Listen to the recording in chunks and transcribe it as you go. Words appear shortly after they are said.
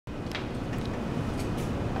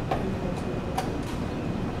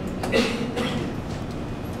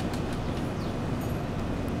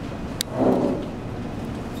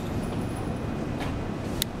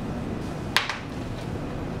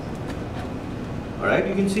Alright,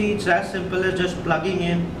 you can see it's as simple as just plugging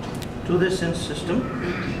in to this system.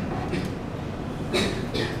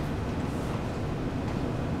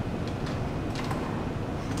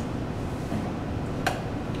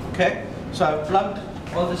 Okay, so I've plugged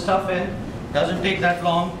all this stuff in. Doesn't take that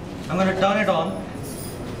long. I'm going to turn it on.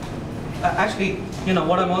 Actually, you know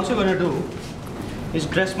what I'm also going to do is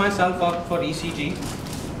dress myself up for ECG,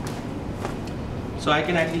 so I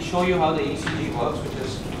can actually show you how the ECG works, which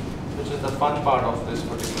is the fun part of this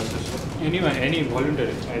particular system. Anyone, any volunteer,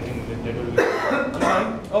 I think that will be. I'm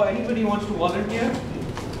sorry? Oh, anybody wants to volunteer?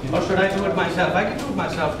 Or should I do it myself? I can do it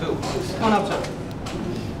myself too. Come on up, sir.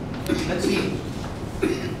 Let's see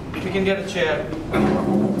if we can get a chair.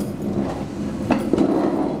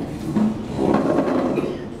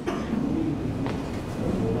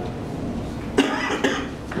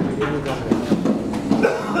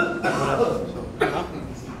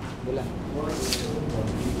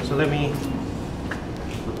 So let me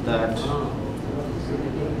put that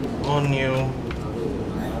on you.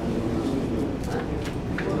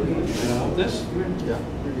 Remove this? Yeah.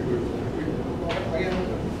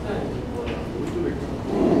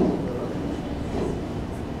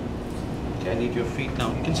 Okay, I need your feet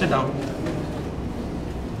now. You can sit down.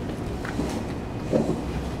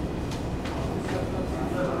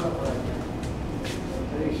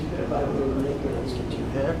 Let's get you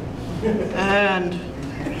here. And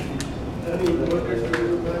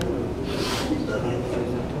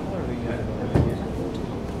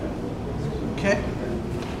okay.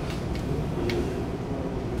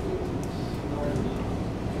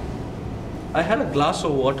 I had a glass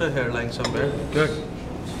of water here lying somewhere. Good.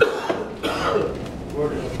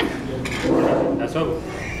 That's all.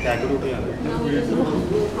 How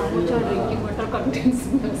much are drinking water contains?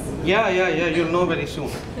 Yeah. You'll know very soon.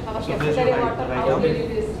 So there's your right now.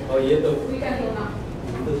 Oh, we can go now.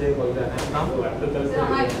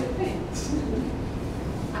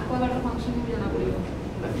 Aquawater function भी जाना पड़ेगा.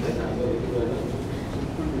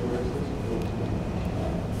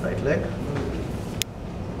 Right leg.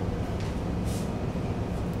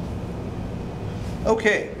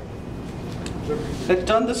 Okay. Let's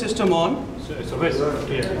turn the system on.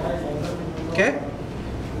 Okay.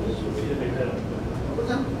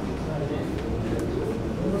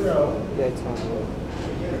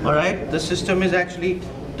 All right. The system is actually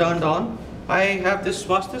turned on. I have this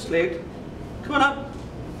Swasthya Slate. Come on up.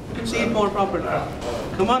 You can see it more properly.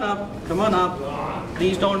 Come on up. Come on up.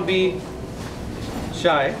 Please don't be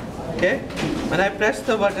shy. Okay. When I press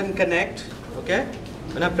the button connect, okay.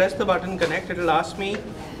 When I press the button connect, it will ask me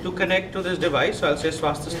to connect to this device. So I'll say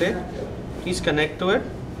Swasthya Slate. Please connect to it.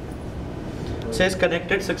 It says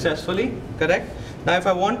connected successfully. Correct. Now if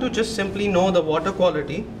I want to just simply know the water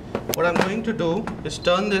quality, what I'm going to do is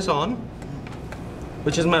turn this on,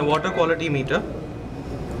 which is my water quality meter.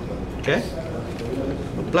 Okay.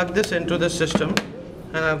 Plug this into this system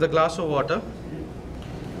and I have the glass of water.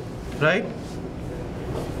 Right.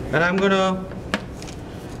 And I'm going to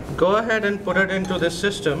go ahead and put it into this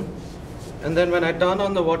system, and then when I turn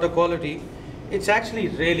on the water quality, it's actually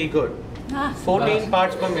really good. 14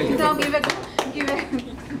 parts per million. No, give it.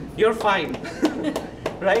 You're fine.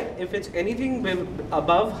 Right? If it's anything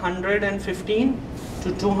above 115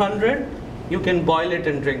 to 200, you can boil it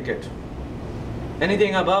and drink it.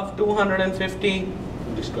 Anything above 250,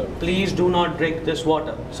 please do not drink this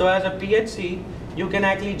water. So as a PHC, you can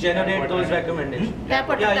actually generate those recommendations.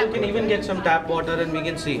 Yeah, you can even get some tap water and we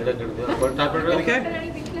can see.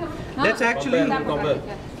 Okay? Let's actually,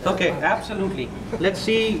 okay, absolutely. Let's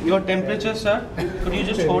see your temperature, sir. Could you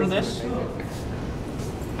just hold this?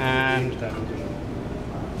 And, okay,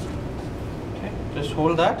 just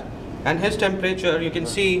hold that. And his temperature, you can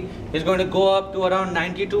see, is going to go up to around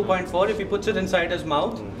 92.4. If he puts it inside his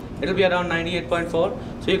mouth, it'll be around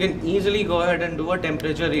 98.4. So you can easily go ahead and do a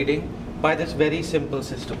temperature reading by this very simple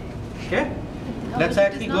system. Okay? Let's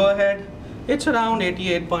actually go ahead. It's around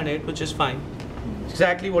 88.8, which is fine.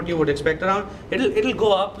 Exactly what you would expect. Around it'll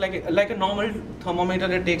go up like a normal thermometer.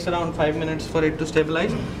 It takes around 5 minutes for it to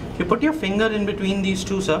stabilize. If you put your finger in between these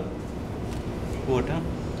two, sir. Water.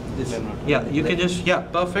 Yeah, you can just, yeah,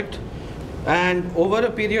 perfect. And over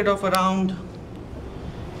a period of around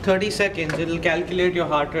 30 seconds, it'll calculate your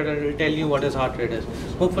heart rate and it'll tell you what his heart rate is.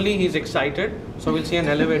 Hopefully he's excited, so we'll see an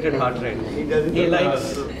elevated heart rate. He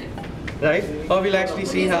likes, right? Or we'll actually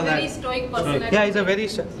see how that. He's a very stoic person. Yeah, he's a very,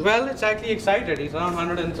 well, it's actually excited. He's around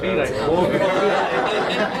 103 right now.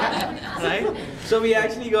 right? So we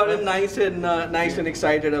actually got him nice and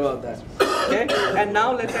excited about that. Okay, and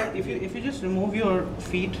now let's if you just remove your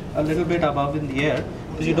feet a little bit above in the air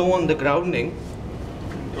because you don't want the grounding.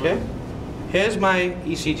 Okay, here's my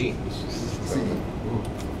ECG.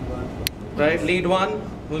 Right, lead 1,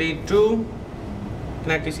 lead 2. You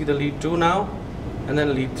can actually see the lead 2 now, and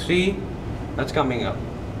then lead 3. That's coming up.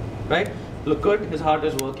 Right? Look good, his heart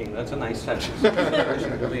is working. That's a nice touch.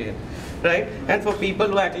 Right? And for people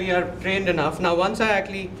who actually are trained enough, now once I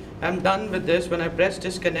actually am done with this, when I press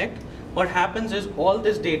disconnect, what happens is all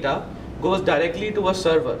this data goes directly to a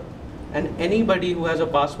server, and anybody who has a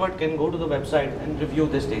password can go to the website and review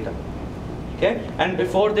this data. Okay? And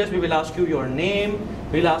before this, we will ask you your name,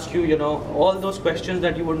 we'll ask you, all those questions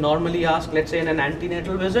that you would normally ask, let's say in an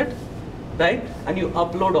antenatal visit, right? And you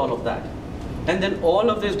upload all of that. And then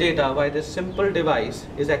all of this data by this simple device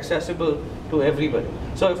is accessible to everybody.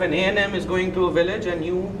 So if an A&M is going to a village and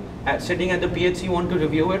you sitting at the PHC want to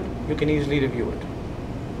review it, you can easily review it.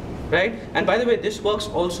 Right? And by the way, this works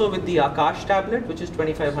also with the Akash tablet, which is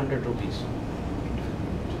 2,500 rupees.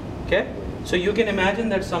 Okay? So you can imagine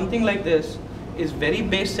that something like this is very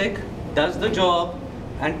basic, does the job,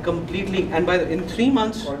 and completely, and in 3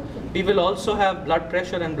 months, we will also have blood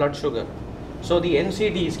pressure and blood sugar. So the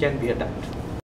NCDs can be attacked.